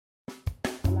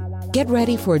Get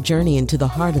ready for a journey into the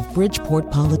heart of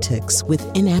Bridgeport politics with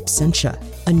In Absentia,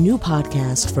 a new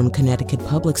podcast from Connecticut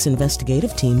Public's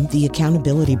investigative team, The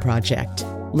Accountability Project.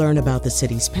 Learn about the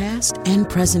city's past and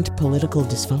present political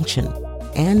dysfunction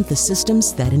and the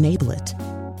systems that enable it.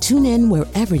 Tune in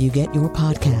wherever you get your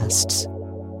podcasts.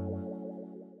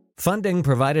 Funding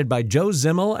provided by Joe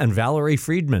Zimmel and Valerie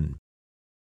Friedman.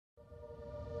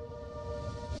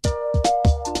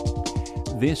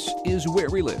 This is Where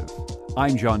We Live.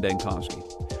 I'm John Dankosky.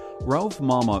 Raouf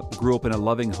Mama grew up in a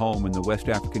loving home in the West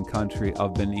African country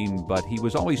of Benin, but he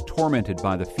was always tormented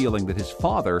by the feeling that his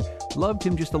father loved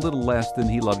him just a little less than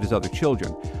he loved his other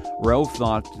children. Raouf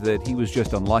thought that he was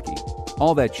just unlucky.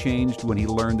 All that changed when he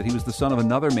learned that he was the son of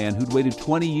another man who'd waited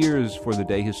 20 years for the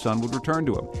day his son would return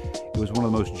to him. It was one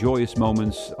of the most joyous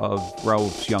moments of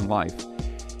Raouf's young life.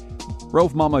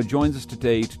 Raouf Mama joins us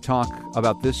today to talk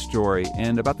about this story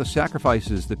and about the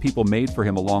sacrifices that people made for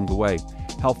him along the way,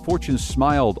 how fortune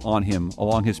smiled on him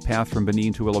along his path from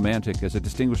Benin to Willimantic as a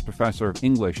distinguished professor of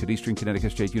English at Eastern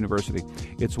Connecticut State University.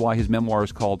 It's why his memoir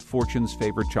is called Fortune's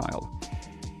Favorite Child.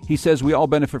 He says we all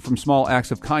benefit from small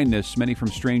acts of kindness, many from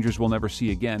strangers we'll never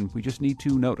see again. We just need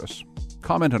to notice.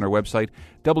 Comment on our website,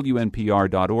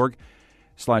 wnpr.org/Where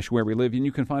We Live, and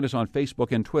you can find us on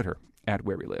Facebook and Twitter at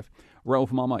Where We Live.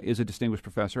 Raouf Mama is a distinguished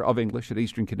professor of English at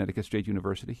Eastern Connecticut State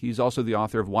University. He's also the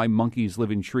author of Why Monkeys Live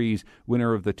in Trees,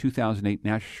 winner of the 2008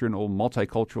 National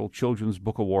Multicultural Children's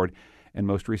Book Award, and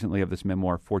most recently of this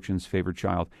memoir, Fortune's Favorite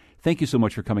Child. Thank you so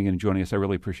much for coming in and joining us. I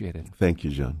really appreciate it. Thank you,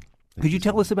 John. Could you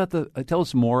tell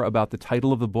us more about the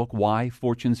title of the book, Why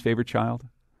Fortune's Favorite Child?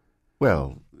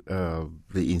 Well,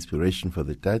 the inspiration for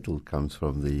the title comes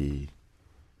from the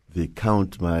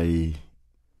account my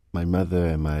mother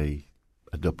and my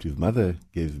adoptive mother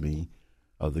gave me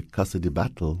of the custody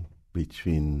battle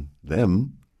between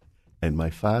them and my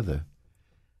father.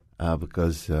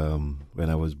 Because when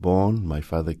I was born, my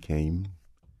father came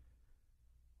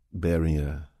bearing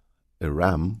a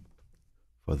ram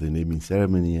for the naming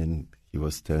ceremony, and he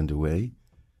was turned away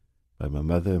by my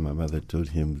mother. My mother told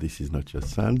him, "This is not your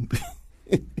son."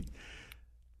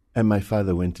 And my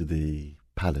father went to the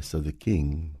palace of the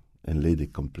king and laid a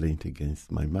complaint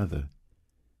against my mother.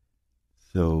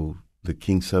 So the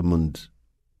king summoned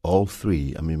all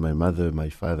three, my mother, my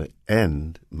father,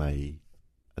 and my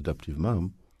adoptive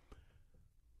mom,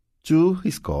 to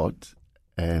his court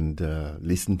and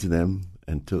listened to them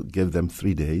and gave them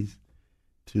 3 days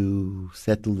to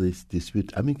settle this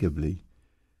dispute amicably.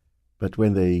 But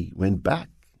when they went back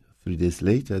 3 days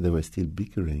later, they were still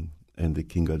bickering, and the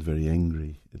king got very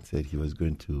angry and said he was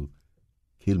going to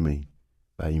kill me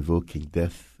by invoking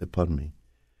death upon me.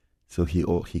 So he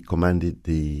commanded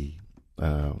the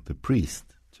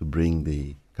priest to bring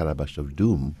the calabash of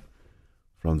doom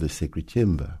from the sacred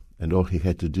chamber, and all he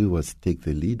had to do was take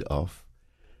the lid off,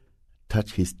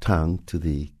 touch his tongue to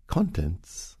the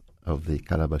contents of the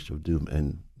calabash of doom,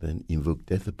 and then invoke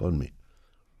death upon me.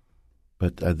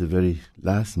 But at the very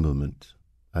last moment,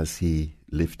 as he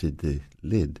lifted the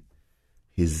lid,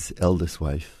 his eldest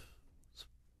wife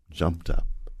jumped up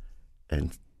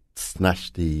and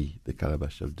snatched the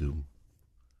calabash of doom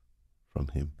from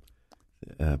him,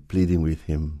 pleading with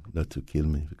him not to kill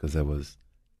me because I was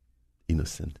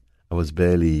innocent. I was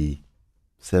barely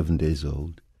 7 days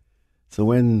old. So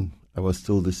when I was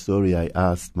told the story, I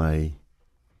asked my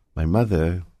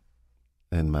mother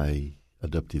and my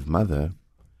adoptive mother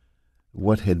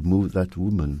what had moved that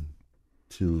woman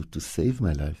to save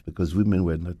my life, because women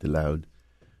were not allowed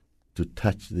to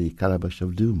touch the calabash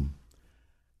of doom.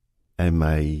 And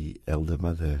my elder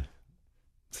mother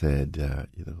said,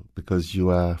 because you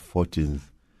are Fortune's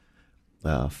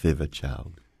favorite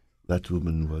child. That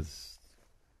woman was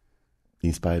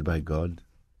inspired by God,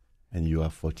 and you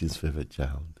are Fortune's favorite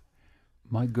child.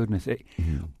 My goodness.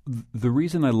 The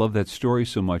reason I love that story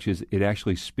so much is it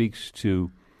actually speaks to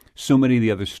so many of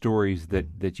the other stories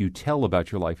that you tell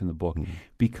about your life in the book,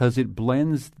 because it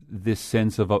blends this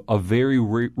sense of a very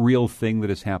real thing that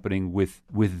is happening with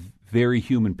very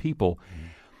human people,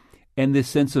 and this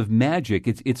sense of magic.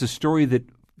 It's a story that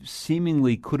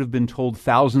seemingly could have been told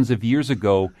thousands of years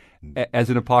ago as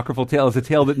an apocryphal tale, as a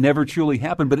tale that never truly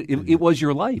happened, but it was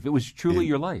your life. It was truly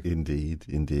your life. Indeed.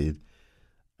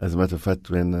 As a matter of fact,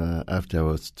 when after I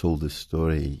was told the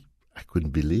story, I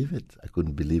couldn't believe it. I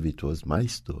couldn't believe it was my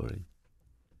story.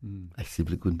 I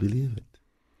simply couldn't believe it.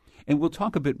 And we'll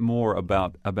talk a bit more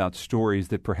about stories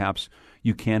that perhaps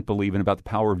you can't believe and about the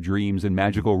power of dreams and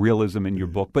magical realism in your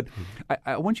book. But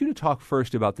I want you to talk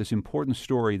first about this important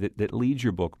story that leads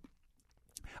your book.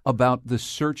 about the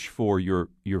search for your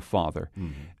father.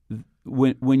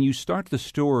 When you start the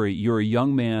story, you're a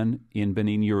young man in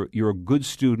Benin. You're a good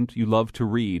student. You love to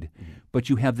read, but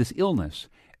you have this illness,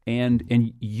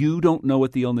 and you don't know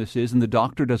what the illness is, and the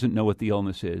doctor doesn't know what the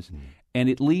illness is, and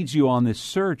it leads you on this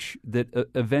search that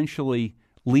eventually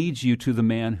leads you to the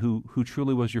man who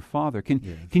truly was your father. Can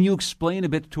you explain a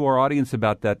bit to our audience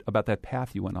about that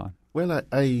path you went on? Well,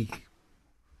 I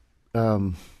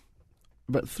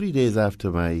about 3 days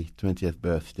after my 20th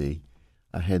birthday,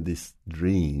 I had this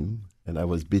dream, and I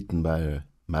was bitten by a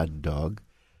mad dog,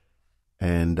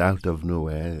 and out of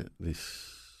nowhere,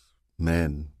 this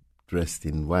man dressed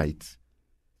in white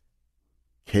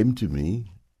came to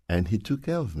me, and he took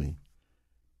care of me.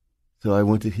 So I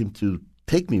wanted him to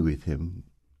take me with him,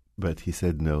 but he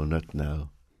said, no, not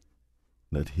now,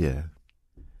 not here.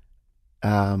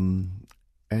 And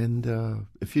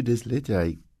a few days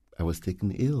later, I was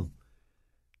taken ill.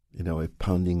 A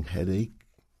pounding headache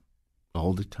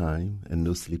all the time and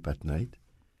no sleep at night.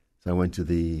 So I went to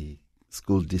the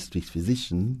school district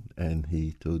physician, and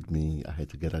he told me I had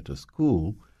to get out of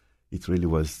school. It really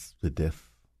was the death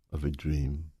of a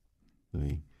dream.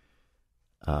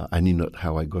 I knew not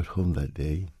how I got home that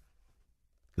day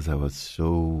because I was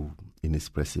so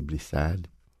inexpressibly sad.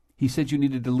 He said you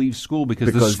needed to leave school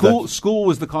because the school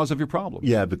was the cause of your problem.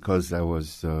 Yeah, because I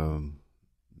was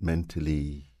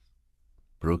mentally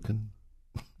broken.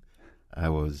 I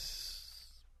was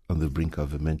on the brink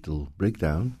of a mental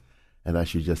breakdown, and I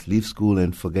should just leave school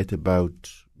and forget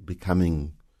about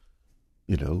becoming,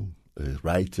 a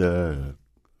writer,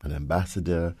 an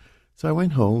ambassador. So I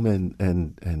went home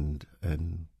and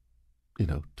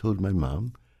told my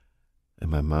mom, and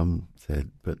my mom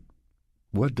said, "But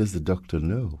what does the doctor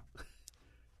know?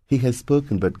 He has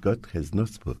spoken, but God has not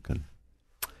spoken."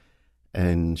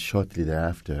 And shortly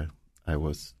thereafter, I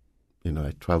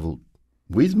traveled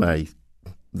with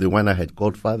the one I had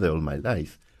called father all my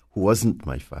life, who wasn't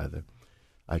my father.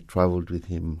 I traveled with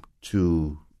him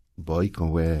to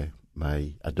Boycon, where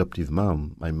my adoptive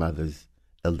mom, my mother's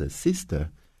elder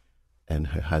sister, and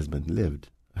her husband lived.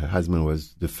 Her husband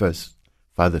was the first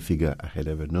father figure I had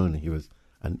ever known. He was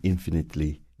an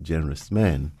infinitely generous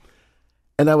man.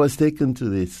 And I was taken to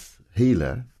this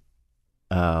healer,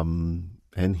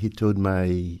 and he told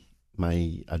my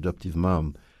adoptive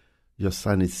mom, "Your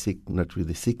son is sick not with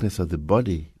the sickness of the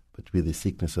body, but with the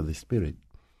sickness of the spirit."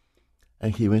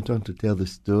 And he went on to tell the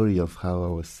story of how I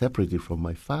was separated from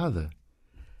my father.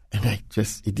 And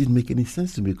it didn't make any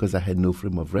sense to me because I had no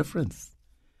frame of reference.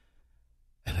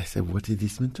 And I said, what is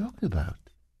this man talking about?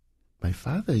 My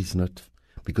father is not,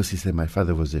 because he said my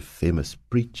father was a famous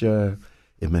preacher,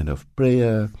 a man of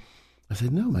prayer. I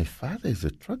said, no, my father is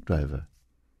a truck driver.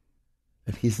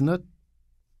 And he's not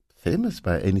famous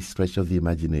by any stretch of the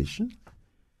imagination.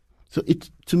 So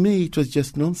to me, it was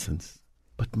just nonsense.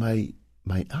 But my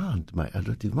aunt, my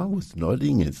adoptive mom, was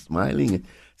nodding and smiling and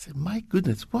said, my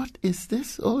goodness, what is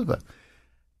this all about?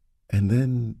 And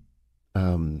then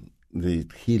the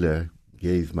healer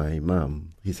gave my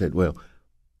mom, he said, well,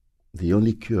 the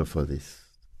only cure for this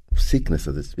sickness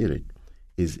of the spirit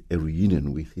is a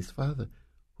reunion with his father,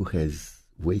 who has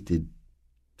waited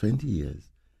 20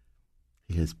 years.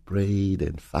 He has prayed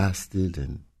and fasted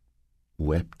and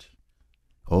wept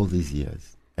all these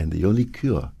years. And the only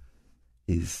cure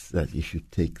is that you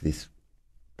should take this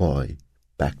boy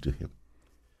back to him.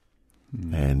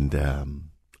 And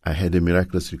I had a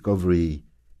miraculous recovery,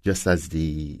 just as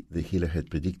the healer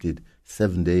had predicted,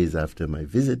 7 days after my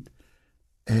visit.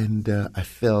 And I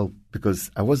felt,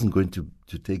 because I wasn't going to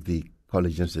take the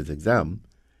college entrance exam,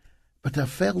 but I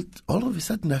felt, all of a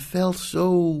sudden, I felt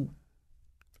so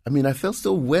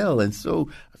well, and so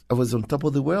I was on top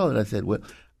of the world. And I said, well,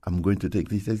 I'm going to take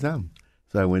this exam.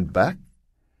 So I went back,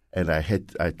 and I had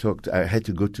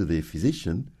to go to the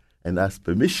physician and ask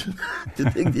permission to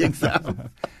take the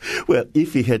exam. Well,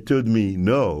 if he had told me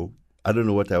no, I don't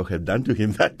know what I would have done to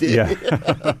him that day. Yeah.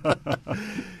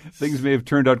 Things may have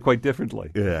turned out quite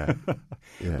differently. Yeah.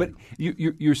 Yeah. But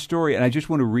your story, and I just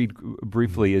want to read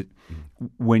briefly,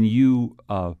 when you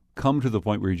come to the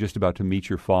point where you're just about to meet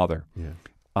your father,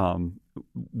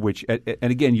 which,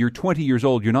 and again, you're 20 years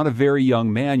old. You're not a very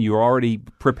young man. You're already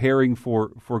preparing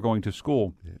for going to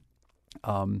school.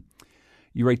 Yeah.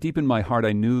 You write, deep in my heart,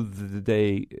 I knew the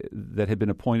day that had been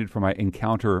appointed for my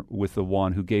encounter with the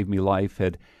one who gave me life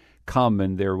had come,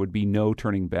 and there would be no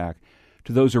turning back.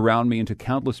 To those around me and to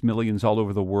countless millions all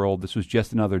over the world, this was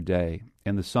just another day,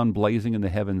 and the sun blazing in the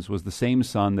heavens was the same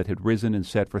sun that had risen and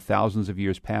set for thousands of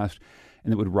years past,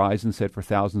 and that would rise and set for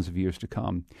thousands of years to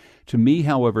come. To me,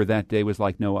 however, that day was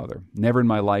like no other. Never in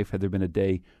my life had there been a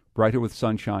day brighter with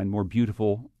sunshine, more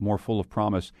beautiful, more full of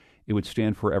promise. It would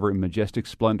stand forever in majestic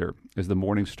splendor as the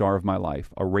morning star of my life,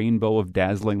 a rainbow of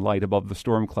dazzling light above the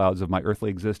storm clouds of my earthly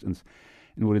existence,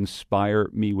 and would inspire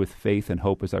me with faith and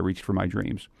hope as I reached for my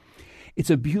dreams. It's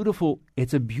a beautiful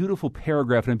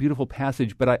paragraph and a beautiful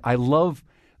passage, but I love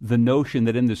the notion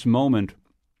that in this moment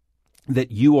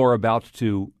that you are about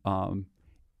to,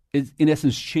 in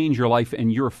essence, change your life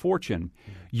and your fortune.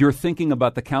 You're thinking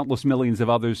about the countless millions of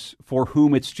others for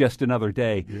whom it's just another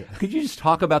day. Yeah. Could you just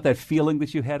talk about that feeling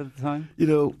that you had at the time?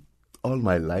 All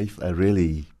my life I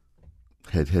really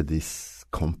had this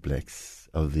complex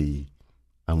of the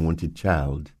unwanted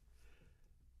child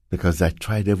because I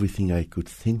tried everything I could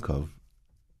think of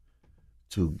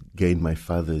to gain my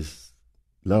father's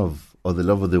love, or the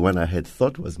love of the one I had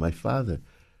thought was my father.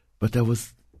 But I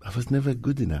was never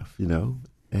good enough,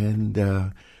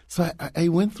 And so I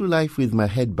went through life with my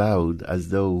head bowed as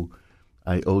though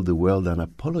I owed the world an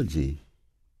apology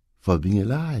for being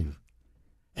alive.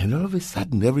 And all of a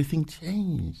sudden, everything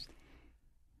changed.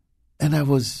 And I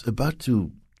was about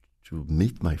to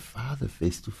meet my father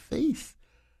face to face.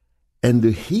 And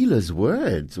the healer's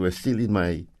words were still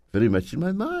very much in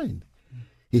my mind.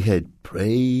 He had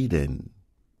prayed and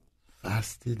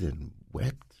fasted and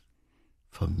wept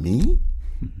for me.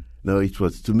 No,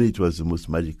 to me it was the most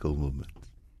magical moment.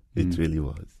 It really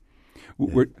was.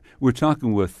 We're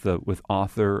talking with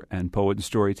author and poet and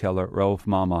storyteller Raouf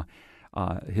Mama.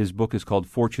 His book is called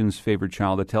Fortune's Favored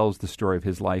Child. It tells the story of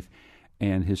his life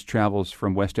and his travels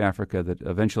from West Africa that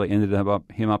eventually ended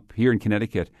him up here in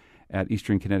Connecticut at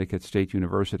Eastern Connecticut State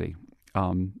University.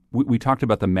 We talked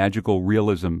about the magical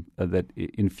realism that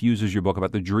infuses your book,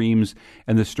 about the dreams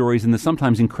and the stories and the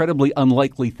sometimes incredibly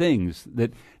unlikely things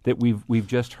that we've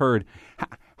just heard.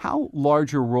 How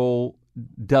large a role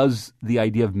does the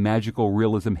idea of magical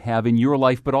realism have in your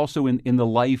life, but also in the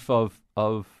life of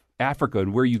Africa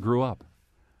and where you grew up?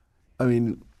 I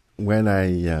mean, when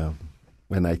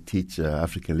I teach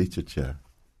African literature,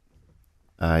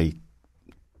 one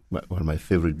of my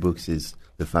favorite books is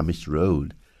The Famished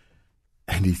Road.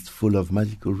 And it's full of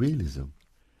magical realism.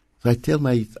 So I tell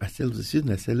the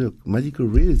students, look, magical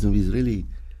realism is really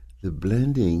the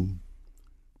blending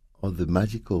of the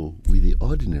magical with the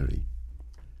ordinary.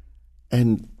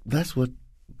 And that's what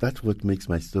makes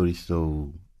my story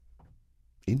so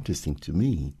interesting to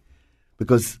me.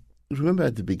 Because remember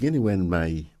at the beginning when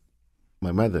my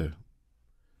mother,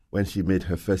 when she made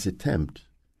her first attempt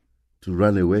to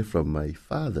run away from my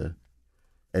father,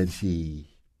 and she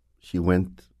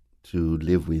went to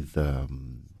live with her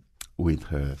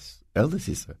elder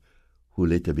sister, who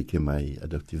later became my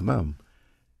adoptive mom.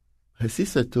 Her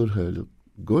sister told her, look,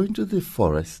 go into the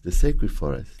forest, the sacred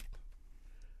forest,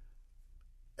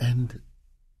 and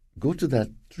go to that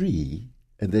tree,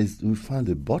 and we found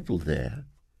a bottle there,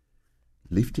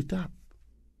 lift it up.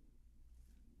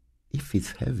 If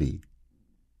it's heavy,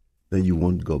 then you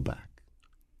won't go back.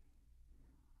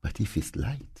 But if it's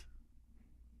light,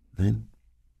 then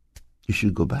you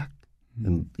should go back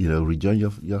and, rejoin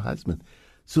your husband.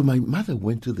 So my mother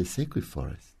went to the sacred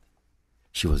forest.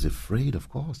 She was afraid, of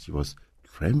course. She was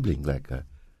trembling like a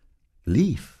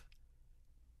leaf.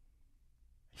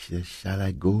 She said, shall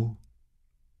I go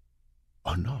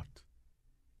or not?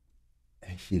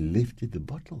 And she lifted the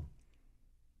bottle.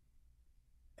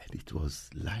 And it was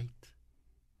light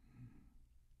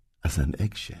as an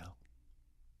eggshell.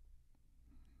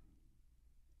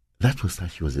 That was how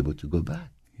she was able to go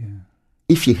back. Yeah.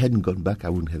 If she hadn't gone back, I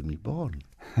wouldn't have been born.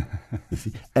 You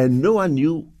see? And no one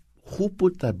knew who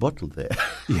put that bottle there.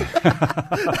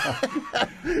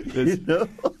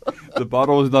 The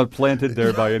bottle was not planted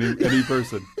there by any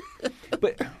person.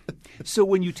 But so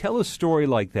when you tell a story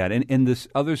like that, and this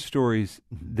other stories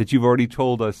that you've already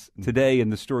told us today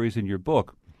and the stories in your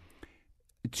book,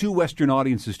 to Western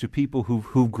audiences, to people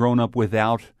who've grown up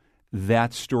without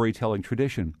that storytelling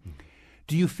tradition,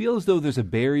 do you feel as though there's a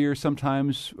barrier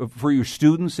sometimes for your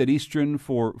students at Eastern,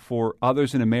 for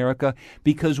others in America,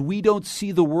 because we don't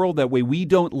see the world that way? We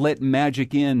don't let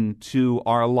magic into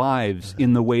our lives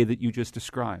in the way that you just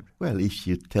described. Well, if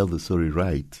you tell the story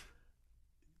right,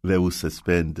 they will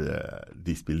suspend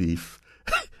disbelief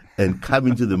and come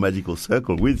into the magical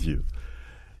circle with you.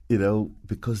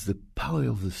 Because the power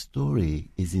of the story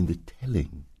is in the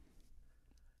telling.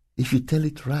 If you tell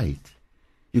it right,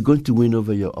 you're going to win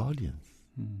over your audience.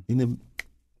 In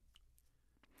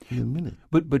a minute.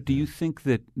 But do you think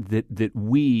that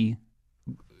we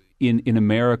in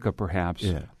America perhaps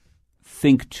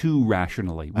think too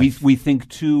rationally? We think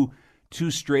too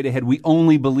straight ahead. We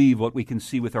only believe what we can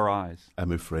see with our eyes.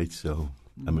 I'm afraid so.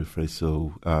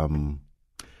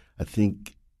 I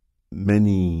think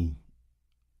many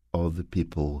all the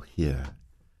people here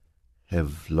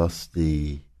have lost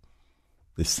the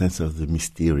sense of the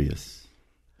mysterious.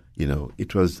 You know,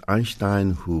 it was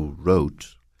Einstein who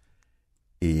wrote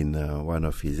in one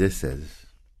of his essays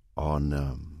on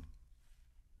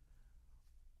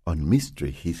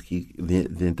mystery.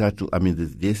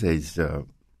 The essay is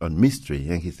on mystery,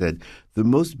 and he said the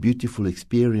most beautiful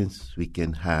experience we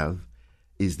can have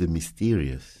is the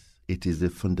mysterious. It is the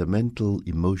fundamental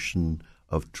emotion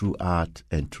of true art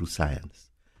and true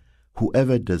science.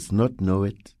 Whoever does not know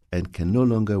it and can no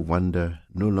longer wonder,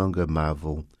 no longer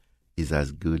marvel, is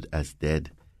as good as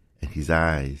dead, and his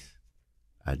eyes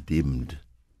are dimmed.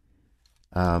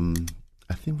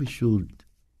 I think we should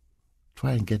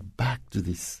try and get back to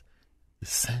this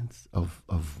sense of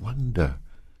wonder,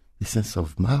 the sense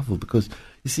of marvel, because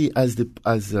you see, as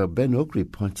Ben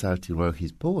Okri points out in one of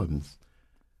his poems,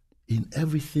 in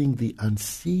everything the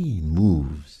unseen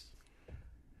moves.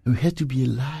 We have to be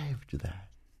alive to that.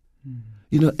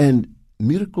 You know, and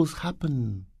miracles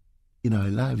happen in our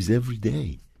lives every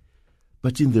day.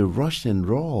 But in the rush and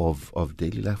raw of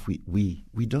daily life, we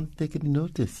don't take any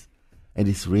notice. And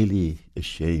it's really a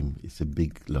shame. It's a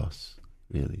big loss,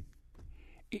 really.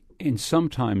 And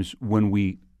sometimes when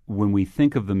we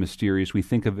think of the mysterious, we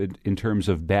think of it in terms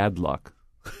of bad luck.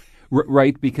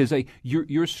 Right, because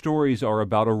your stories are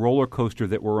about a roller coaster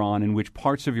that we're on, in which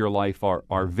parts of your life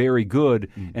are very good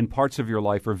and parts of your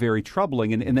life are very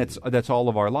troubling, and that's all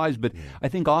of our lives. But I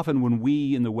think often when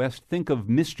we in the West think of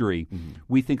mystery,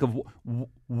 we think of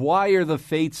why are the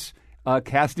fates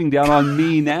casting down on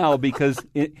me now? Because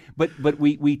but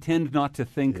we tend not to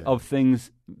think of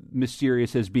things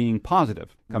mysterious as being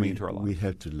positive coming into our lives. We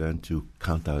have to learn to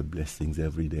count our blessings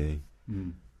every day.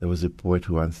 There was a poet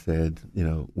who once said, you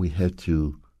know, we have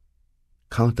to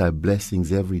count our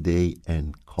blessings every day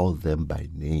and call them by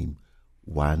name,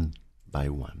 one by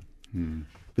one.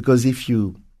 Because if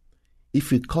you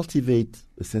cultivate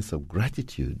a sense of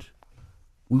gratitude,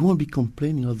 we won't be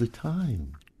complaining all the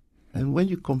time. And when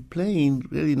you complain,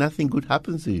 really nothing good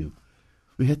happens to you.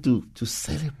 We have to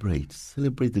celebrate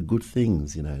the good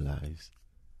things in our lives.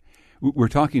 We're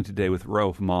talking today with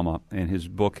Raouf Mama, and his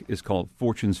book is called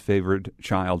Fortune's Favored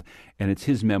Child, and it's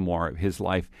his memoir of his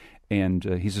life. And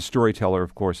he's a storyteller,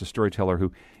 of course, a storyteller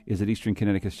who is at Eastern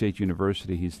Connecticut State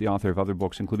University. He's the author of other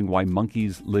books, including Why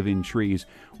Monkeys Live in Trees.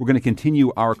 We're going to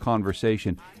continue our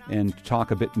conversation and talk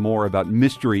a bit more about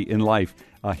mystery in life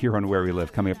here on Where We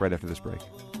Live, coming up right after this break.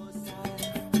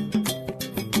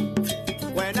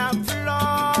 When I'm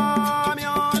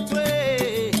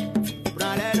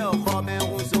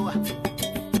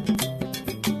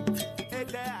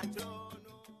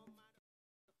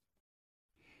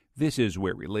This is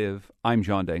Where We Live. I'm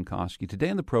John Dankosky. Today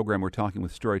on the program, we're talking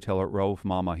with storyteller Raouf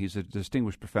Mama. He's a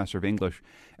distinguished professor of English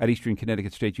at Eastern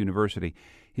Connecticut State University.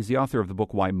 He's the author of the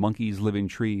book Why Monkeys Live in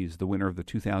Trees, the winner of the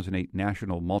 2008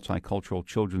 National Multicultural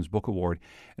Children's Book Award,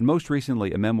 and most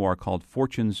recently a memoir called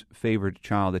Fortune's Favored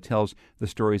Child that tells the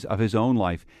stories of his own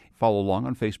life. Follow along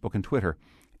on Facebook and Twitter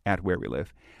at Where We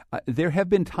Live. There have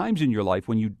been times in your life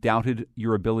when you doubted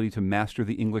your ability to master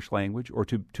the English language or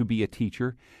to be a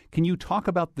teacher. Can you talk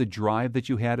about the drive that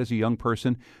you had as a young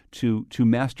person to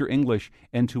master English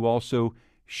and to also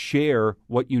share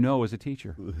what you know as a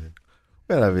teacher?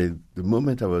 Well, I mean, the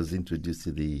moment I was introduced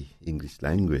to the English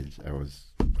language,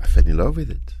 I fell in love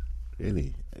with it,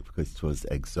 really, because it was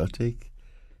exotic,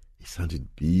 it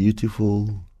sounded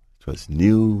beautiful, it was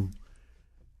new.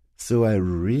 So I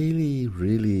really,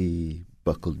 really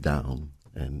buckled down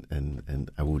and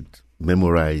I would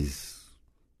memorize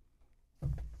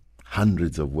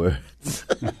hundreds of words,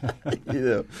 you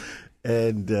know.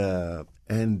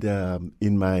 And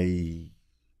in my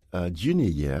junior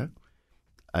year,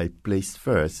 I placed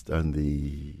first on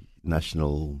the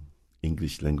National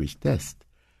English Language Test.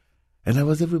 And I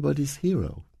was everybody's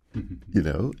hero, you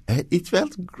know. And it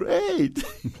felt great.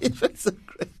 It felt so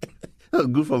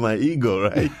great. Good for my ego,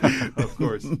 right? Of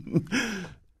course.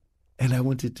 And I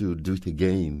wanted to do it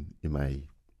again in my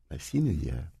senior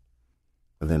year.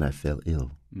 And then I fell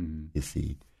ill, you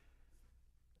see.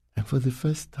 And for the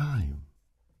first time,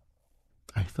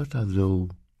 I thought as though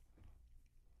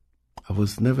I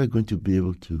was never going to be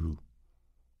able to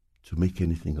make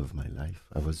anything of my life.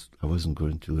 I wasn't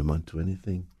going to amount to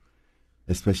anything,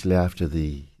 especially after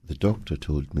the doctor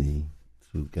told me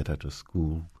to get out of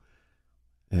school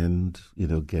and, you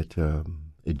know, get a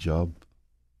job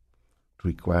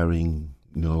requiring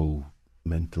no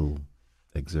mental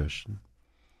exertion.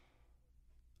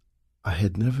 I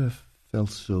had never felt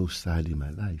so sad in my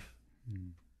life.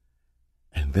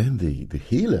 And then the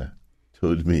healer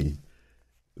told me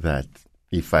that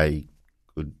if I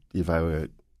were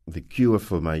the cure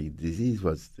for my disease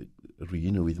was the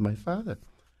reunion with my father.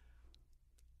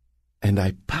 And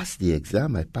I passed the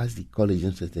exam. I passed the college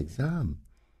entrance exam.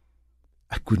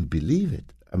 I couldn't believe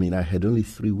it. I mean, I had only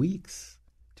 3 weeks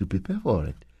to prepare for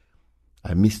it.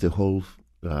 I missed the whole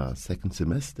second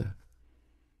semester.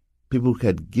 People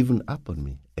had given up on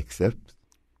me, except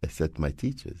my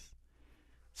teachers.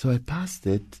 So I passed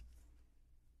it,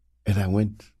 and I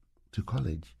went to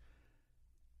college.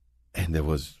 And there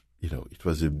was, it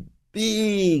was a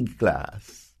big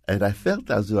class. And I felt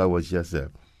as though I was just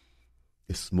a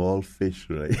small fish,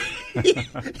 right?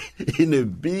 In a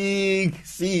big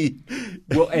sea.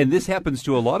 Well, and this happens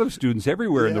to a lot of students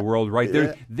everywhere in the world, right?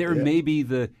 They're maybe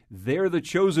they're the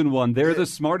chosen one. They're the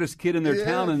smartest kid in their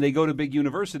town, and they go to big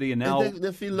university, and now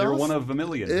they're one of a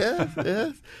million.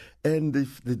 Yes. And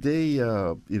the day,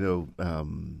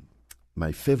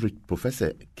 my favorite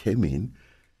professor came in,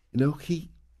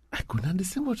 I couldn't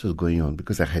understand what was going on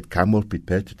because I had come all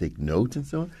prepared to take notes and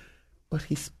so on. But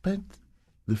he spent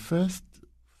the first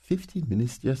 15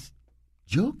 minutes just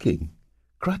joking,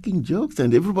 cracking jokes,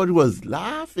 and everybody was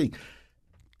laughing,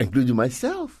 including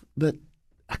myself. But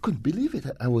I couldn't believe it.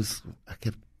 I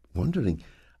kept wondering,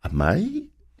 am I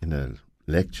in a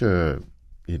lecture,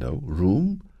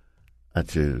 room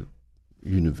at a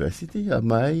university?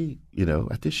 Am I,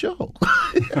 at a show?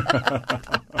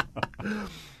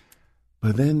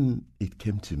 But then it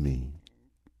came to me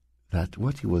that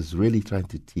what he was really trying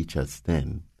to teach us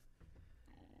then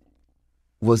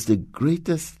was the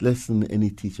greatest lesson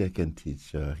any teacher can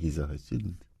teach his or her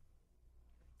student.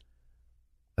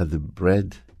 That the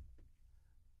bread,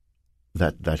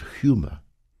 that humor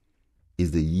is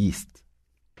the yeast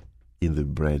in the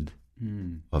bread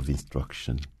of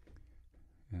instruction.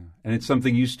 Yeah. And it's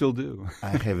something you still do. I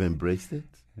have embraced it.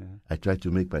 Yeah. I try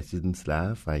to make my students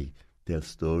laugh. I tell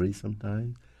stories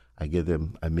sometimes. I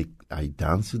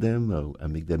dance to them, or I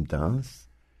make them dance.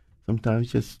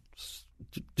 Sometimes just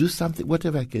do something,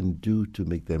 whatever I can do to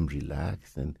make them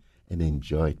relax and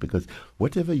enjoy it. Because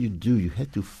whatever you do, you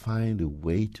have to find a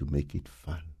way to make it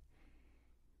fun.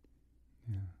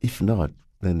 Yeah. If not,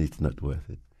 then it's not worth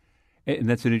it. And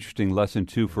that's an interesting lesson,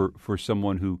 too, for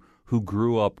someone who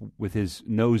grew up with his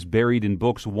nose buried in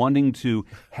books, wanting to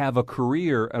have a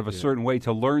career of a certain way,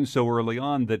 to learn so early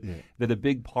on that a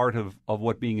big part of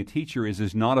what being a teacher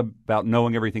is not about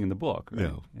knowing everything in the book. Right?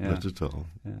 No, not at all.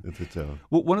 Yeah. Not at all.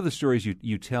 Well, one of the stories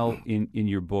you tell in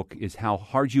your book is how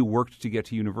hard you worked to get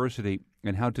to university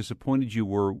and how disappointed you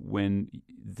were when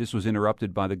this was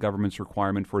interrupted by the government's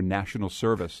requirement for national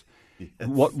service. Yes.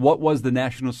 What was the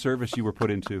national service you were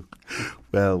put into?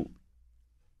 Well,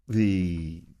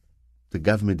 the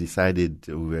government decided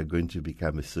we were going to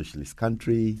become a socialist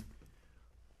country.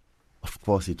 Of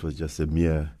course, it was just a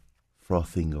mere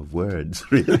frothing of words,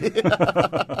 really.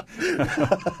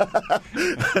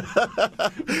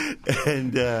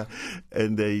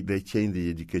 and they changed the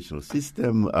educational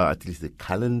system, at least the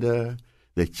calendar.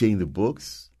 They changed the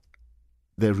books.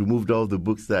 They removed all the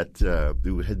books that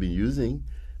we had been using.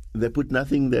 They put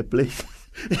nothing in their place.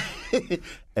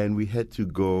 And we had to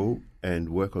go and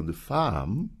work on the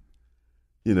farm,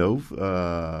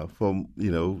 from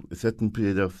a certain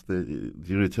period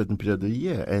during a certain period of the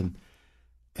year, and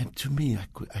to me,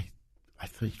 I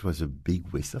thought it was a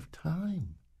big waste of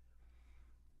time.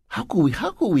 How could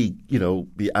we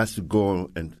be asked to go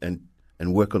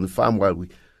and work on the farm while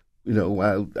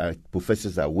while our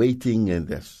professors are waiting and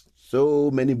there's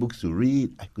so many books to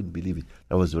read? I couldn't believe it.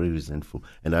 I was very resentful,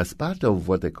 and as part of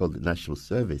what they call the national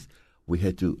service, we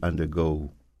had to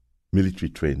undergo military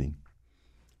training.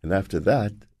 And after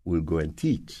that, we'll go and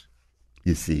teach,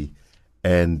 you see.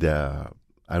 And I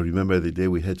remember the day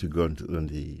we had to go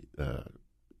we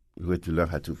had to learn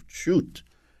how to shoot.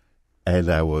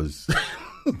 And I was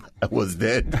I was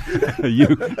dead.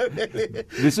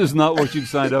 This is not what you'd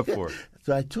signed up for.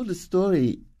 So I told the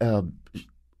story a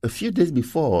few days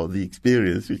before the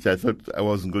experience, which I thought I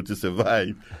wasn't going to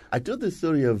survive. I told the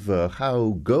story of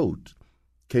how goat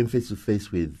came face to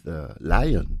face with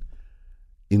lion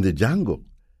in the jungle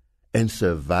and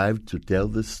survived to tell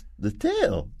the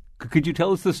tale. Could you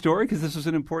tell us the story? Because this was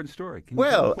an important story.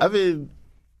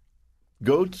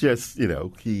 Goat just,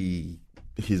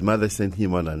 his mother sent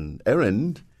him on an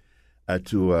errand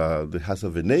to the house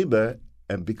of a neighbor.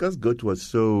 And because Goat was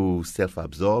so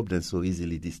self-absorbed and so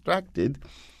easily distracted,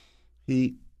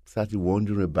 he started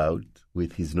wandering about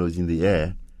with his nose in the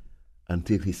air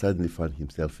until he suddenly found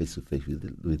himself face to face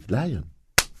with Lion.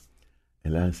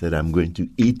 And Lion said, "I'm going to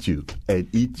eat you and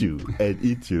eat you and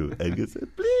eat you." And Goat said,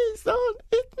 "Please don't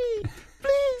eat me.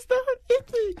 Please don't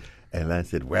eat me." And Lion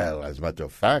said, "Well, as a matter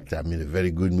of fact, I'm in a very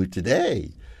good mood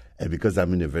today." And because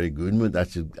I'm in a very good mood, I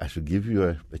should give you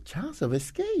a chance of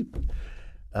escape.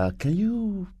 Can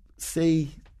you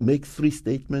make 3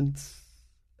 statements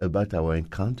about our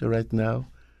encounter right now?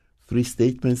 3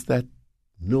 statements that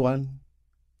no one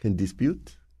can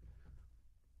dispute?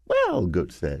 Well,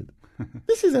 Goat said,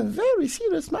 this is a very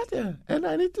serious matter, and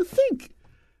I need to think.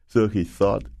 So he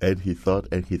thought, and he thought,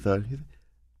 and he thought. He said,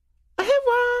 I have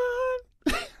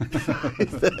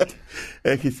one.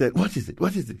 And he said, what is it?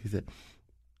 What is it? He said,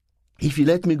 if you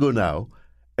let me go now,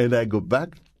 and I go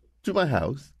back to my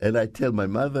house, and I tell my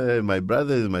mother and my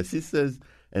brothers and my sisters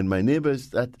and my neighbors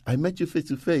that I met you face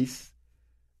to face,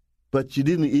 but you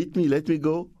didn't eat me, let me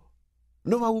go,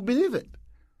 no one will believe it.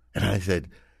 And I said,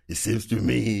 it seems to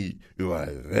me you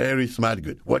are very smart.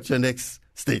 Good. What's your next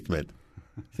statement?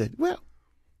 He said, well,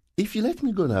 if you let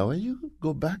me go now and you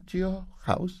go back to your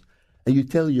house and you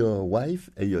tell your wife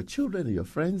and your children and your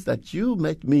friends that you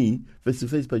met me face to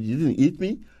face, but you didn't eat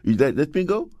me, you let me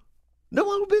go, no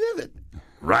one will believe it.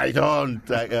 Right on,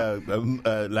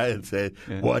 Lion said,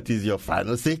 what is your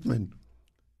final statement?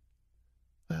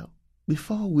 Well,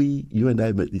 before you and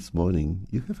I met this morning,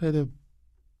 you have had a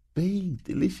big,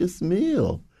 delicious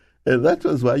meal. And that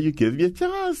was why you gave me a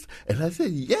chance. And I said,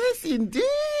 yes, indeed.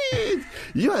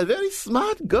 You are a very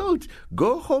smart goat.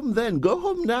 Go home then. Go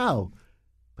home now.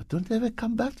 But don't ever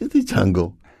come back to the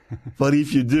jungle. For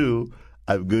if you do,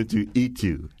 I'm going to eat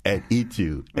you and eat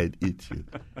you and eat you.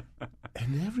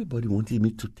 And everybody wanted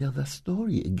me to tell that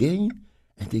story again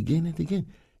and again and again.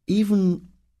 Even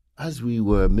as we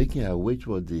were making our way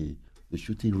toward the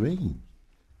shooting range,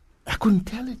 I couldn't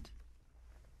tell it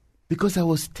because I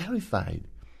was terrified.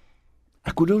 I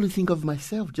could only think of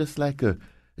myself just like a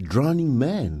drowning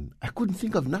man. I couldn't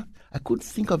think of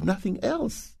nothing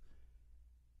else.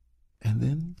 And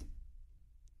then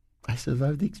I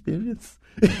survived the experience,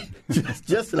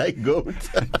 just like goat.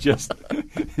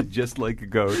 just like a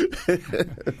goat.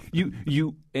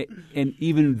 You and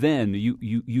even then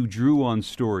you drew on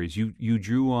stories. You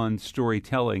drew on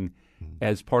storytelling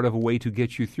as part of a way to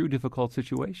get you through difficult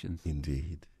situations.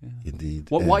 Indeed.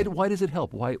 Well, why does it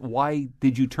help? Why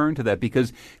did you turn to that?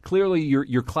 Because clearly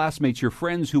your classmates, your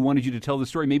friends who wanted you to tell the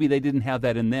story, maybe they didn't have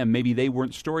that in them. Maybe they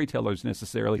weren't storytellers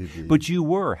necessarily, Indeed. but you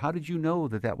were. How did you know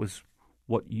that was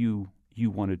what you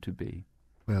wanted to be?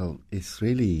 Well, it's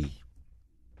really,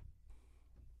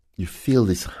 you feel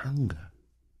this hunger,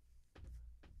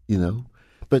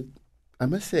 But I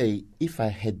must say, if I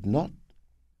had not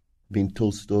been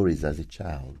told stories as a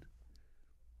child,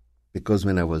 because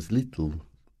when I was little,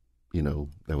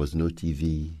 there was no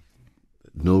TV,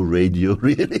 no radio,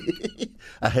 really.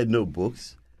 I had no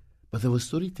books, but there was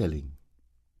storytelling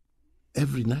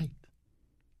every night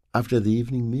after the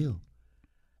evening meal.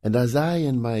 And as I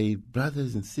and my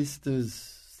brothers and sisters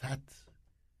sat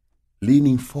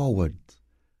leaning forward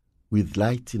with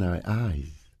light in our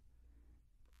eyes,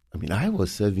 I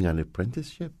was serving an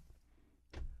apprenticeship.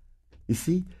 You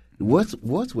see,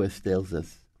 Wordsworth tells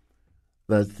us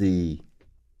that the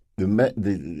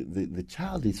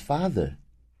child is father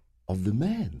of the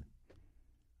man.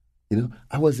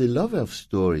 I was a lover of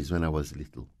stories when I was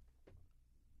little.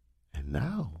 And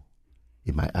now,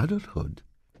 in my adulthood,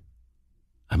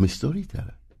 I'm a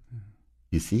storyteller.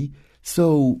 You see?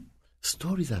 So,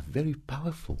 stories are very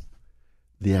powerful.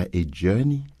 They are a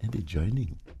journey and a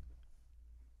journeying.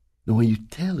 Now, when you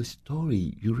tell a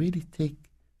story, you really take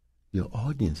your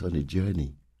audience on a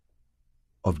journey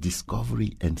of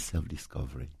discovery and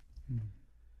self-discovery.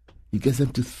 You get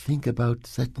them to think about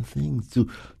certain things,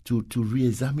 to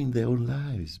re-examine their own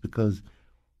lives, because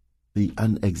the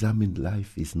unexamined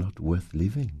life is not worth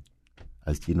living,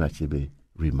 as Chinua Achebe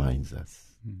reminds us.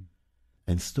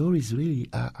 And stories really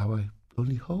are our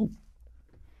only hope.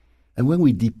 And when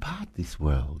we depart this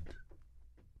world,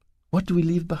 what do we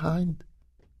leave behind?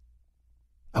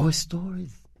 Our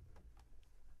stories.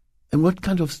 And what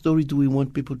kind of story do we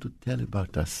want people to tell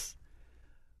about us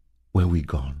when we're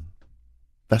gone?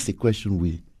 That's a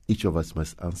question each of us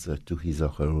must answer to his or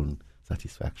her own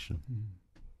satisfaction.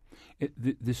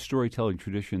 This storytelling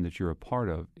tradition that you're a part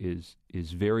of is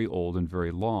very old and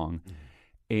very long,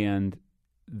 and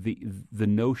the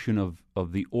notion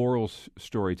of the oral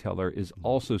storyteller is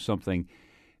also something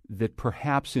that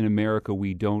perhaps in America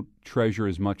we don't treasure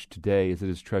as much today as it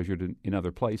is treasured in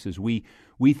other places. We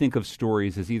think of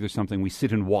stories as either something we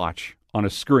sit and watch on a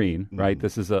screen, right?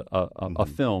 This is a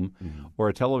film or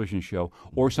a television show,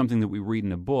 or something that we read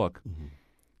in a book.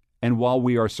 And while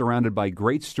we are surrounded by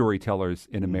great storytellers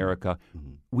in America,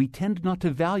 we tend not to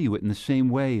value it in the same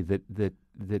way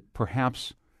that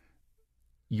perhaps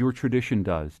your tradition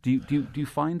does. Do you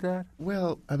find that?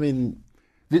 Well,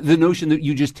 The notion that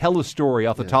you just tell a story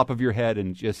off the top of your head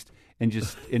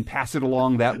and pass it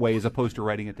along that way as opposed to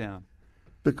writing it down.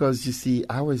 Because, you see,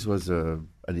 ours was an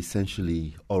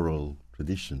essentially oral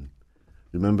tradition.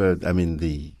 Remember,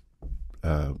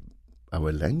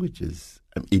 our languages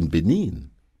in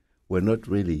Benin were not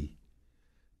really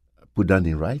put down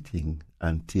in writing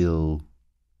until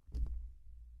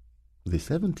the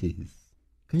 70s.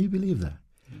 Can you believe that?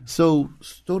 Yeah. So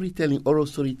oral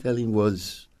storytelling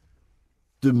was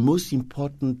the most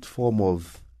important form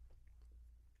of,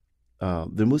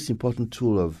 the most important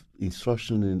tool of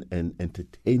instruction and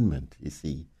entertainment, you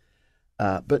see.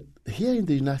 But here in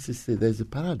the United States, there's a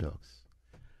paradox.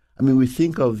 I mean, we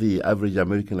think of the average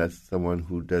American as someone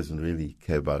who doesn't really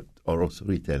care about oral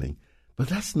storytelling. But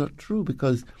that's not true,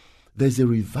 because there's a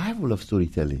revival of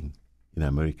storytelling in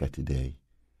America today.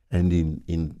 And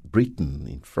in Britain,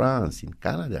 in France, in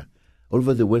Canada, all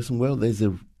over the Western world, there's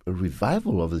a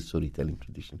revival of the storytelling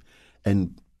tradition.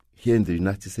 And here in the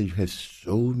United States, you have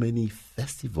so many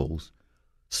festivals,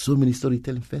 so many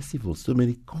storytelling festivals, so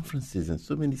many conferences and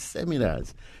so many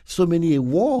seminars, so many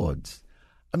awards.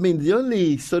 I mean, the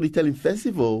only storytelling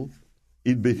festival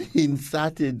in Benin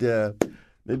started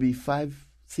maybe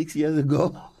 5-6 years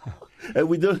ago. And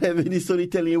we don't have any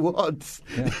storytelling awards.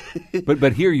 Yeah.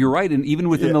 But here, you're right, and even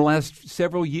within the last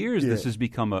several years, this has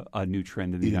become a new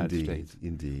trend in the United States.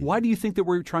 Indeed. Why do you think that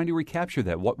we're trying to recapture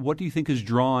that? What do you think is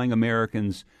drawing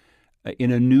Americans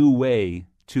in a new way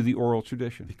to the oral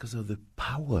tradition? Because of the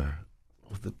power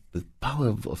of the power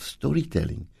of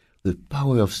storytelling, the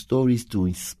power of stories to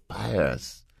inspire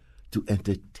us, to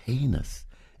entertain us,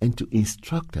 and to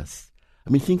instruct us.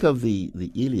 I mean, think of the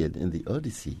Iliad and the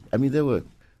Odyssey. I mean,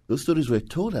 those stories were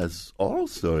told as oral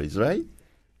stories, right?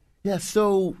 Yeah.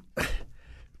 So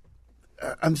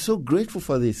I'm so grateful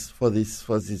for this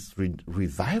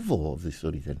revival of the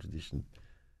storytelling tradition,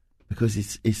 because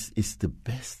it's the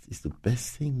best. It's the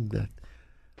best thing,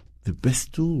 the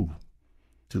best tool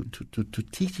to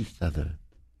teach each other,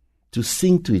 to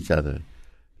sing to each other,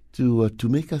 to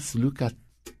make us look at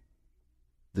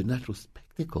the natural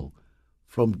spectacle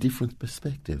from different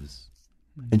perspectives,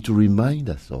 and to remind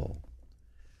us all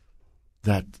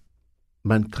that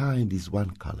mankind is one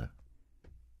color,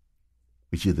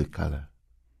 which is the color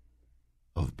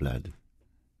of blood.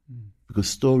 Because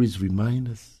stories remind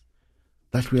us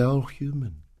that we are all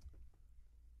human,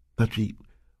 that we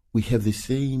have the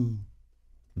same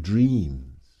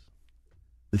dreams,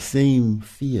 the same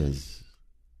fears,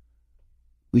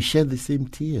 we share the same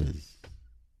tears,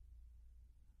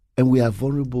 and we are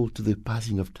vulnerable to the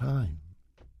passing of time,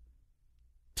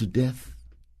 to death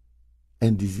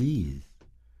and disease.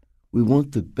 We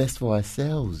want the best for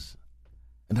ourselves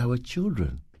and our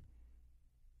children.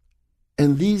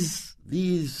 And these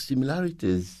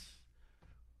similarities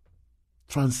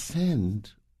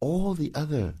transcend all the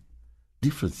other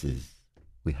differences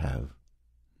we have.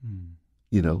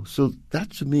 So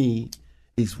that, to me,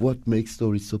 is what makes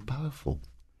stories so powerful.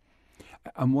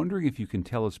 I'm wondering if you can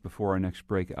tell us before our next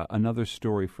break another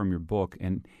story from your book,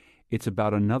 and it's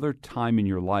about another time in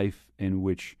your life in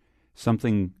which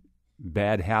something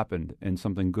bad happened and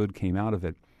something good came out of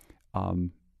it.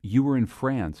 You were in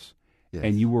France,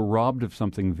 and you were robbed of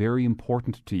something very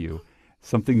important to you,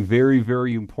 something very,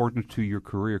 very important to your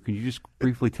career. Can you just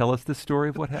briefly tell us the story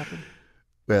of what happened?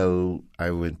 Well,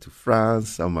 I went to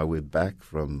France on my way back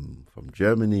from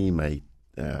Germany. My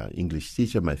English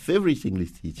teacher, my favorite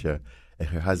English teacher, and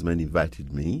her husband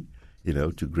invited me,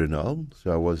 to Grenoble.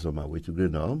 So I was on my way to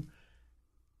Grenoble,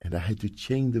 and I had to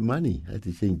change the money. I had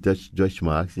to change Dutch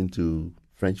marks into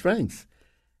French francs.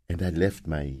 And I left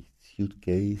my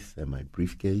suitcase and my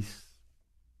briefcase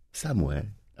somewhere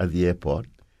at the airport,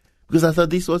 because I thought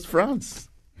this was France.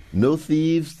 No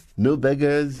thieves, no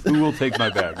beggars. Who will take my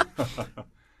bag?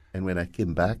 And when I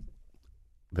came back,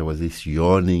 there was this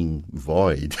yawning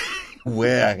void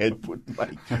where I had put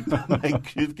my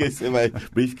suitcase and my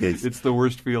briefcase. It's the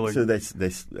worst feeling. So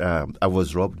I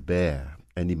was robbed bare.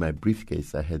 And in my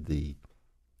briefcase, I had the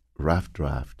rough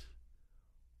draft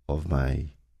of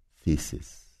my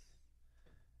thesis.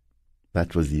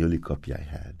 That was the only copy I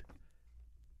had.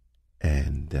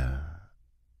 And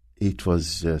it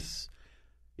was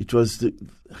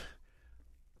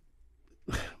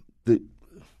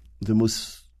the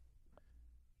most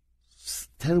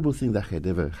terrible thing that had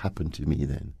ever happened to me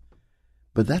then.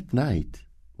 But that night,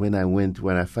 when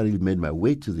I finally made my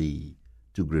way to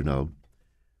Grenoble,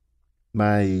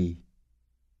 my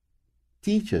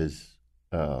teacher's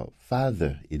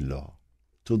father-in-law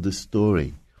told the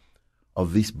story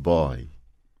of this boy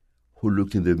who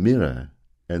looked in the mirror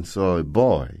and saw a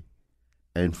boy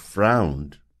and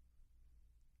frowned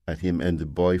at him, and the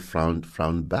boy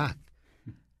frowned back.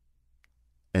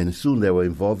 And soon they were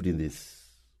involved in this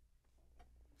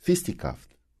fisticuff,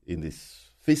 in this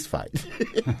fist fight.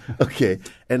 Okay.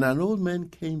 And an old man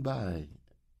came by,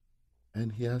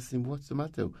 and he asked him, "What's the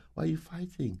matter? Why are you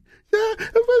fighting?" "Yeah,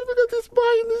 because this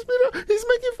boy in this middle, he's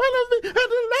making fun of me. I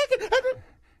don't like it. I don't."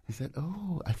 He said,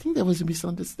 "Oh, I think there was a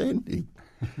misunderstanding.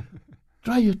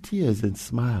 Dry your tears and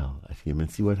smile at him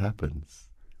and see what happens."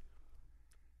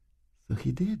 So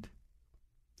he did.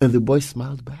 And the boy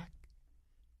smiled back.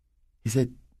 He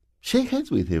said, "Shake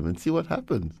hands with him and see what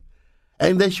happens."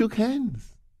 And they shook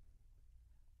hands.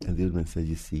 And the old man said,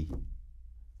 "You see,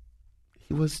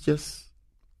 he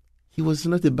was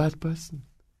not a bad person.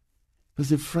 He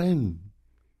was a friend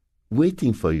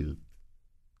waiting for you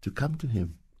to come to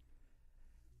him."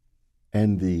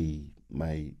 And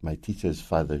my teacher's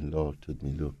father-in-law told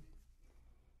me, "Look,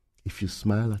 if you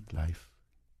smile at life,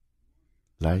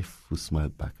 life will smile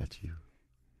back at you."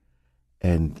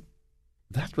 And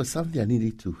that was something I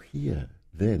needed to hear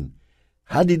then.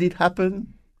 How did it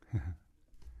happen?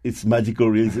 It's magical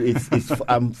reason.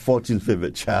 I'm Fortune's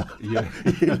favorite child. Yeah.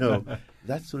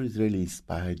 That story really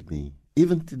inspired me.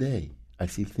 Even today, I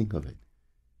still think of it.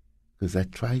 Because I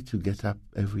try to get up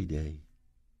every day.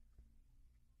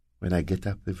 When I get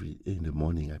up in the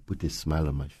morning, I put a smile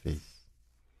on my face.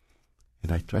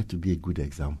 And I try to be a good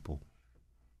example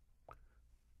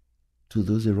to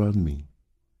those around me,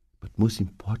 but most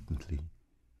importantly,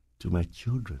 to my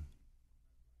children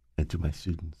and to my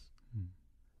students.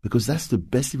 Because that's the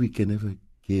best we can ever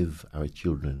give our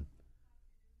children,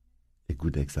 a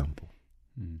good example.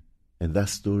 And that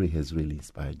story has really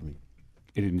inspired me.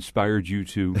 It inspired you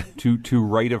to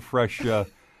write a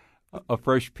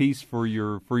fresh piece for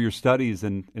your studies,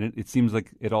 and it seems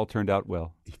like it all turned out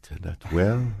well. It turned out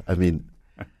well. I mean,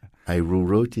 I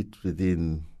wrote it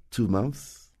within 2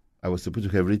 months. I was supposed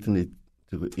to have written it.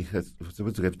 It was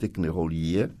supposed to have taken a whole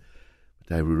year,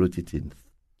 but I rewrote it in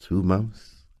 2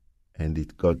 months. And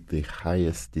it got the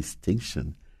highest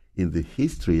distinction in the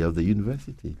history of the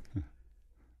university.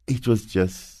 It was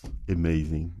just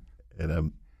amazing, and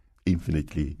I'm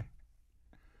infinitely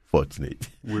fortunate.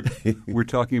 We're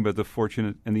talking about the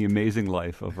fortunate and the amazing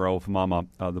life of Raouf Mama.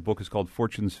 The book is called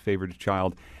Fortune's Favorite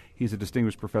Child. He's a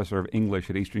distinguished professor of English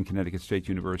at Eastern Connecticut State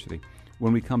University.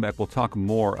 When we come back, we'll talk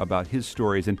more about his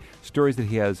stories and stories that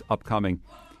he has upcoming.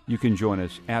 You can join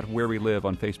us at Where We Live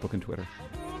on Facebook and Twitter.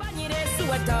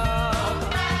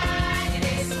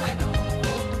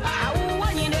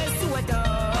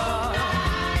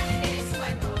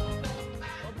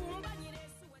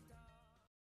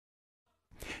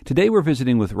 Today we're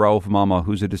visiting with Raouf Mama,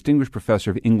 who's a distinguished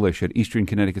professor of English at Eastern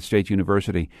Connecticut State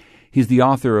University. He's the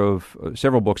author of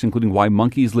several books, including Why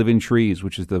Monkeys Live in Trees,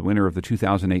 which is the winner of the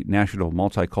 2008 National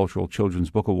Multicultural Children's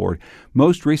Book Award.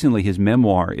 Most recently, his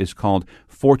memoir is called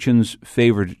Fortune's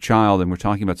Favorite Child, and we're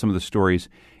talking about some of the stories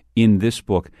in this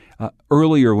book.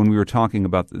 Earlier, when we were talking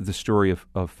about the story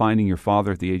of finding your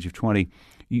father at the age of 20,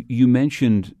 you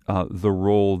mentioned the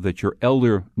role that your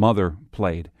elder mother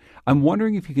played. I'm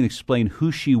wondering if you can explain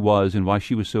who she was and why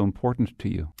she was so important to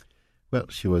you. Well,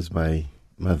 she was my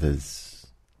mother's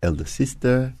elder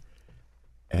sister,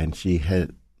 and she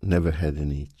had never had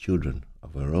any children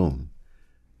of her own.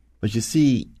 But you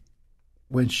see,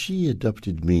 when she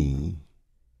adopted me,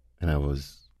 and I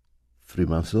was 3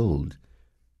 months old,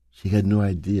 she had no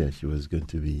idea she was going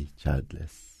to be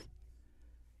childless.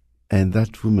 And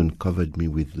that woman covered me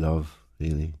with love,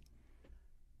 really,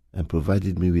 and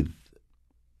provided me with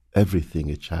everything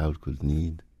a child could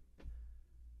need.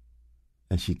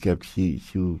 And she kept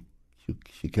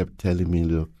telling me,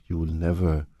 "Look, you will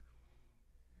never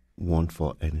want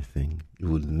for anything. You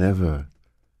will never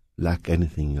lack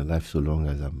anything in your life so long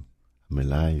as I'm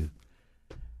alive."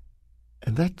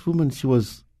 And that woman, she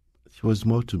was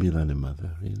more to me than a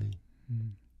mother, really.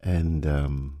 And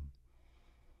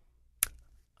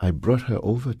I brought her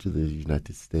over to the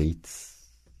United States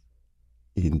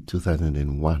in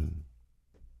 2001.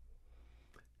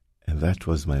 And that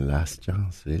was my last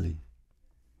chance, really.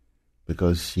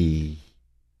 Because she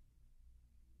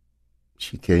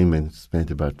came and spent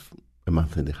about a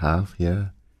month and a half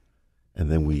here.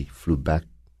 And then we flew back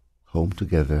home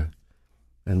together.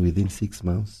 And within 6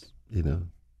 months,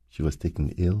 she was taken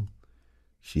ill.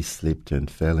 She slipped and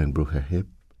fell and broke her hip,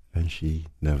 and she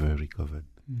never recovered.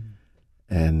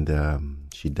 And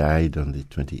she died on the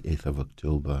 28th of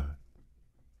October,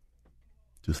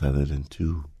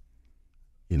 2002,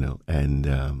 And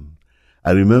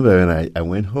I remember when I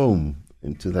went home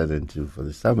in 2002 for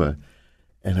the summer,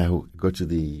 and I got to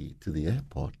the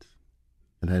airport,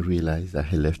 and I realized I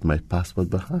had left my passport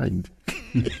behind.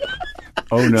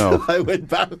 Oh, no. So I went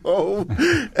back home,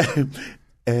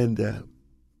 and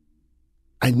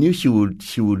I knew she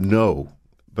would know,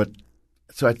 but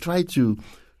so I tried to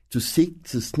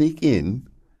sneak in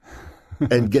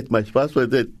and get my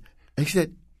password. And she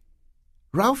said,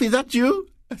 "Raouf, is that you?"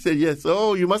 I said, "Yes."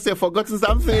 "Oh, you must have forgotten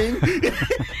something."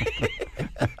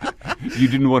 You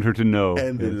didn't want her to know.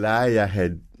 And the lie I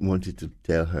had wanted to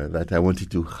tell her, that I wanted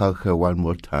to hug her one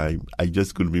more time. I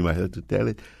just couldn't bring myself to tell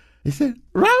it. I said,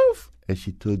 "Raouf!" And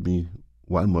she told me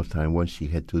one more time, what she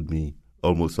had told me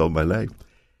almost all my life.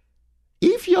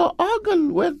 "If your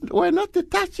organ were not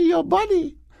attached to your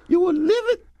body, you would leave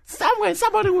it somewhere.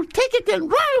 Somebody will take it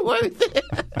and run away with it."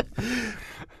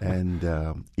 And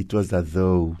it was as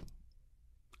though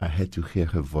I had to hear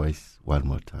her voice one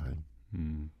more time.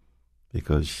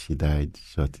 Because she died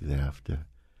shortly thereafter.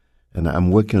 And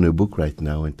I'm working on a book right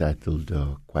now entitled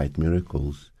Quiet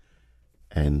Miracles.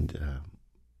 And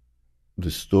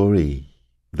that story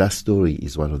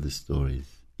is one of the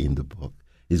stories in the book.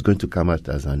 It's going to come out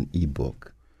as an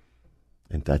ebook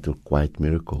entitled Quiet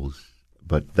Miracles.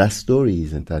 But that story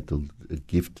is entitled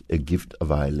A Gift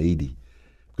of Our Lady.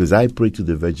 Because I pray to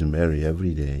the Virgin Mary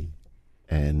every day.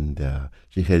 And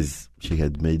she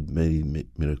had made many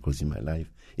miracles in my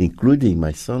life, including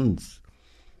my son's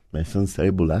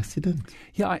terrible accident.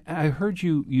 Yeah, I heard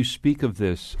you speak of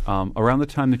this around the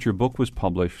time that your book was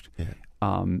published. Yeah.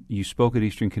 You spoke at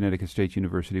Eastern Connecticut State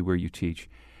University, where you teach,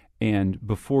 and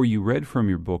before you read from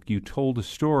your book, you told a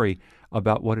story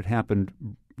about what had happened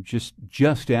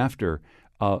just after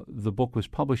the book was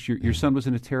published. Your son was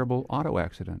in a terrible auto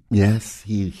accident. Yes,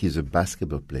 he's a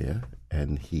basketball player,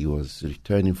 and he was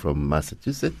returning from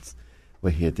Massachusetts,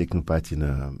 where he had taken part in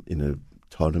a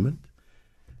tournament,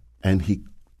 and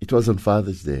it was on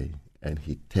Father's Day, and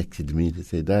he texted me to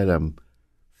say, "Dad, I'm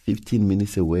 15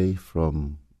 minutes away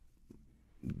from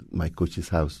my coach's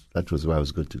house." That was where I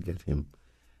was going to get him.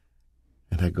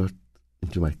 And I got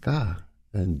into my car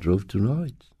and drove to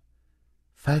Norwich.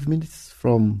 5 minutes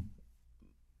from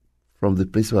the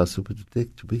place where I was supposed to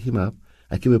pick him up,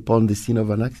 I came upon the scene of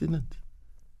an accident.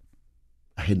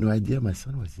 I had no idea my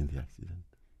son was in the accident.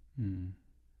 When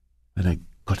I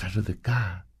got out of the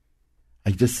car,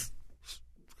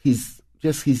 his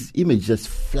image just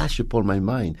flashed upon my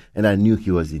mind, and I knew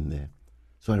he was in there.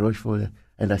 So I rushed forward,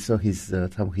 and I saw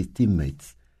some of his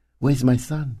teammates. "Where's my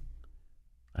son?"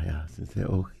 I asked, and said,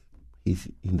 "Oh, he's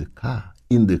in the car."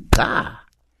 In the car!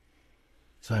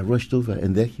 So I rushed over,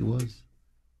 and there he was.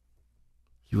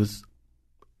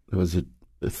 There was a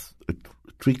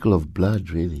trickle of blood,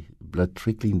 really, blood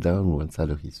trickling down one side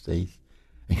of his face.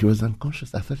 And he was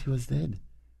unconscious. I thought he was dead.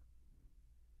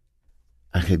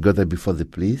 I had got there before the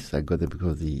police. I got there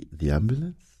before the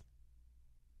ambulance.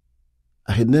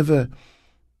 I had never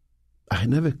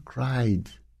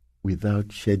cried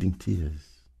without shedding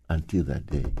tears until that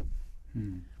day.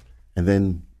 And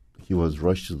then he was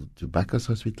rushed to Bacchus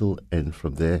Hospital, and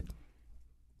from there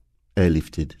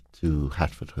airlifted to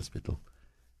Hartford Hospital.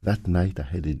 That night I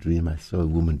had a dream. I saw a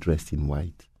woman dressed in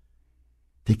white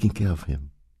taking care of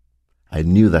him. I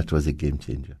knew that was a game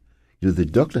changer. The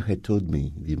doctor had told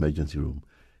me in the emergency room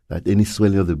that any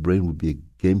swelling of the brain would be a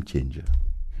game changer.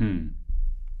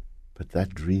 But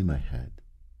that dream I had,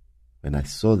 when I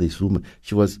saw this woman,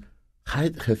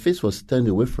 her face was turned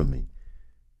away from me.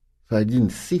 So I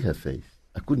didn't see her face.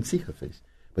 I couldn't see her face.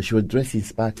 But she was dressed in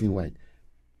sparkling white,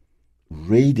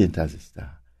 radiant as a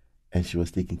star. And she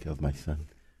was taking care of my son.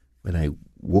 When I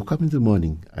woke up in the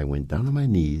morning, I went down on my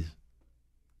knees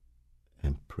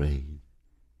and prayed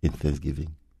in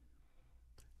thanksgiving.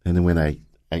 And then when I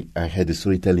had a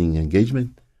storytelling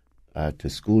engagement at a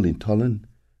school in Tolland,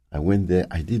 I went there.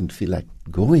 I didn't feel like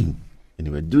going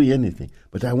anywhere, doing anything.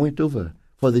 But I went over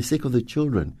for the sake of the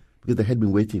children, because they had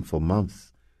been waiting for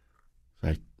months.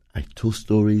 So I told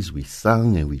stories, we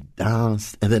sang and we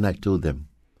danced, and then I told them.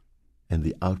 And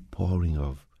the outpouring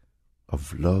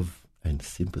of love and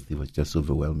sympathy was just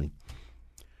overwhelming.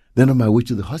 Then on my way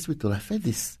to the hospital, I felt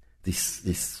this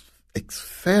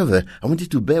fervor. I wanted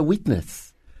to bear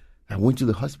witness. I went to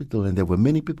the hospital, and there were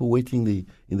many people waiting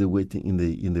in the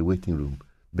waiting room,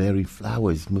 bearing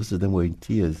flowers. Most of them were in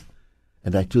tears.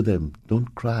 And I told them,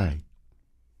 "Don't cry.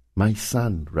 My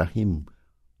son, Rahim,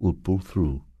 will pull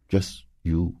through. Just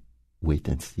you wait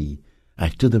and see." I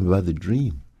told them about the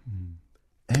dream.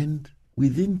 And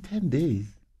within 10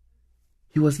 days,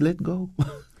 he was let go.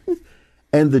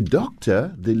 And the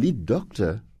lead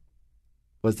doctor,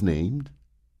 was named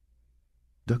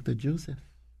Dr. Joseph.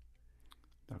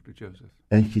 Dr. Joseph.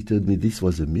 And he told me this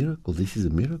was a miracle. This is a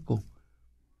miracle.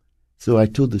 So I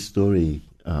told the story.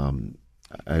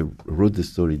 I wrote the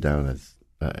story down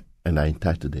and I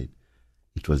entitled it,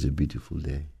 it was a beautiful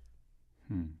day.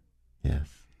 Yes.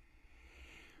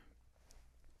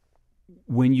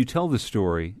 When you tell the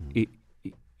story,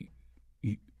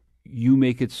 you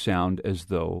make it sound as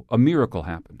though a miracle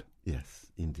happened. Yes,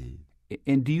 indeed.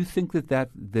 And do you think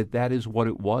that is what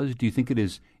it was? Do you think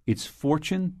it's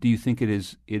fortune? Do you think it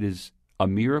is a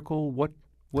miracle? What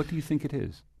do you think it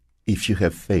is? If you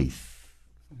have faith,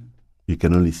 you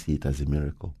can only see it as a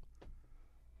miracle.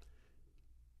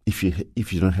 If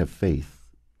you don't have faith,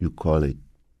 you call it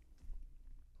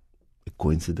a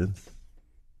coincidence.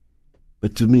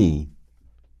 But to me,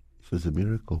 it was a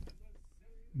miracle.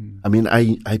 I mean,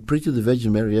 I pray to the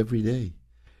Virgin Mary every day.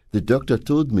 The doctor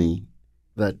told me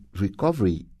that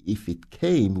recovery, if it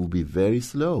came, would be very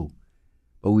slow.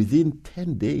 But within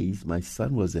 10 days, my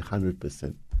son was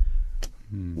 100%.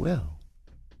 Well,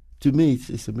 to me,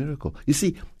 it's a miracle. You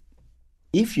see,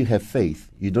 if you have faith,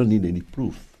 you don't need any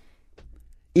proof.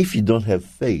 If you don't have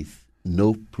faith,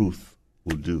 no proof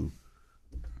will do.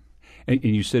 And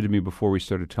you said to me before we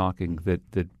started talking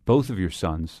that both of your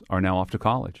sons are now off to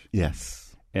college.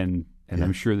 Yes. And Yes.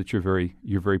 I'm sure that you're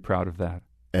very proud of that.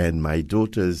 And my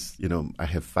daughters, I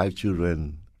have 5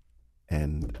 children,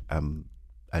 and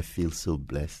I feel so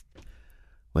blessed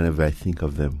whenever I think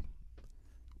of them.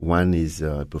 One is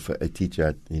a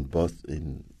teacher in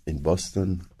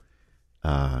Boston.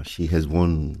 She has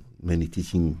won many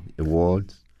teaching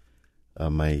awards.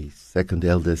 My second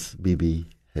eldest, Bibi,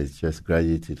 has just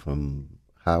graduated from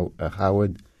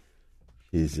Howard.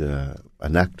 She's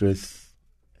an actress,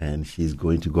 and she's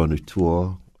going to go on a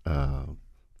tour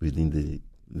within the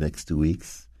next 2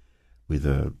 weeks with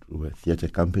a theater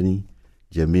company.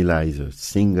 Jamila is a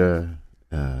singer.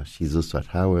 She's also at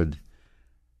Howard.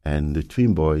 And the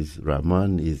twin boys,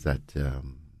 Rahman is at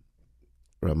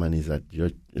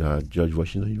George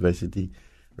Washington University.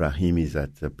 Rahim is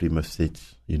at Plymouth State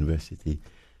University.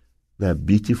 They're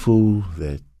beautiful,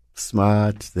 they're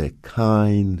smart, they're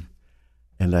kind,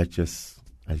 and I just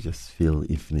feel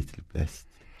infinitely blessed.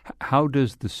 How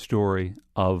does the story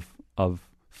of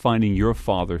finding your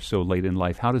father so late in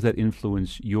life, how does that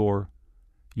influence your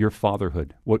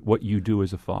fatherhood? What you do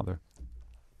as a father?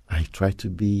 I try to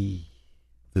be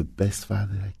the best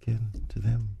father I can to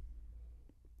them.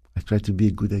 I try to be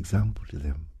a good example to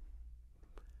them.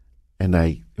 And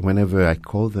whenever I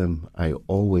call them, I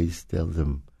always tell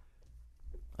them,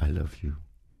 I love you.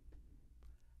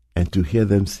 And to hear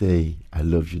them say, I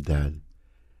love you, Dad,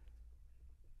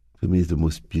 to me is the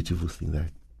most beautiful thing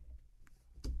that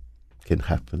can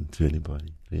happen to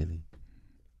anybody, really.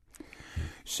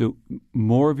 So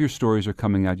more of your stories are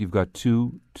coming out. You've got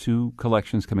two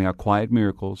collections coming out, Quiet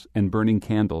Miracles and Burning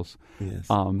Candles. Yes.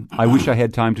 I wish I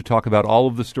had time to talk about all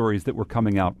of the stories that were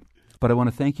coming out. But I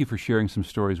want to thank you for sharing some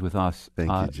stories with us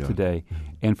today,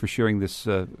 and for sharing this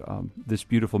this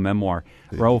beautiful memoir.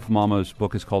 Raouf Mama's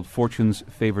book is called Fortune's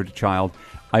Favored Child.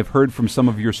 I've heard from some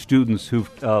of your students who've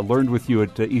learned with you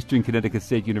at Eastern Connecticut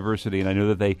State University, and I know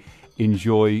that they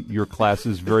enjoy your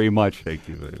classes very much. Thank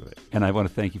you very much. And I want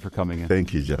to thank you for coming in.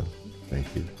 Thank you, John.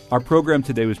 Thank you. Our program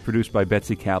today was produced by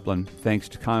Betsy Kaplan. Thanks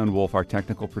to Kyan Wolf, our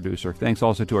technical producer. Thanks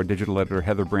also to our digital editor,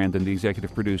 Heather Brandon. The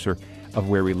executive producer of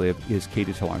Where We Live is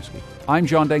Katie Tolarski. I'm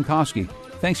John Dankosky.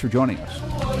 Thanks for joining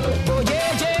us.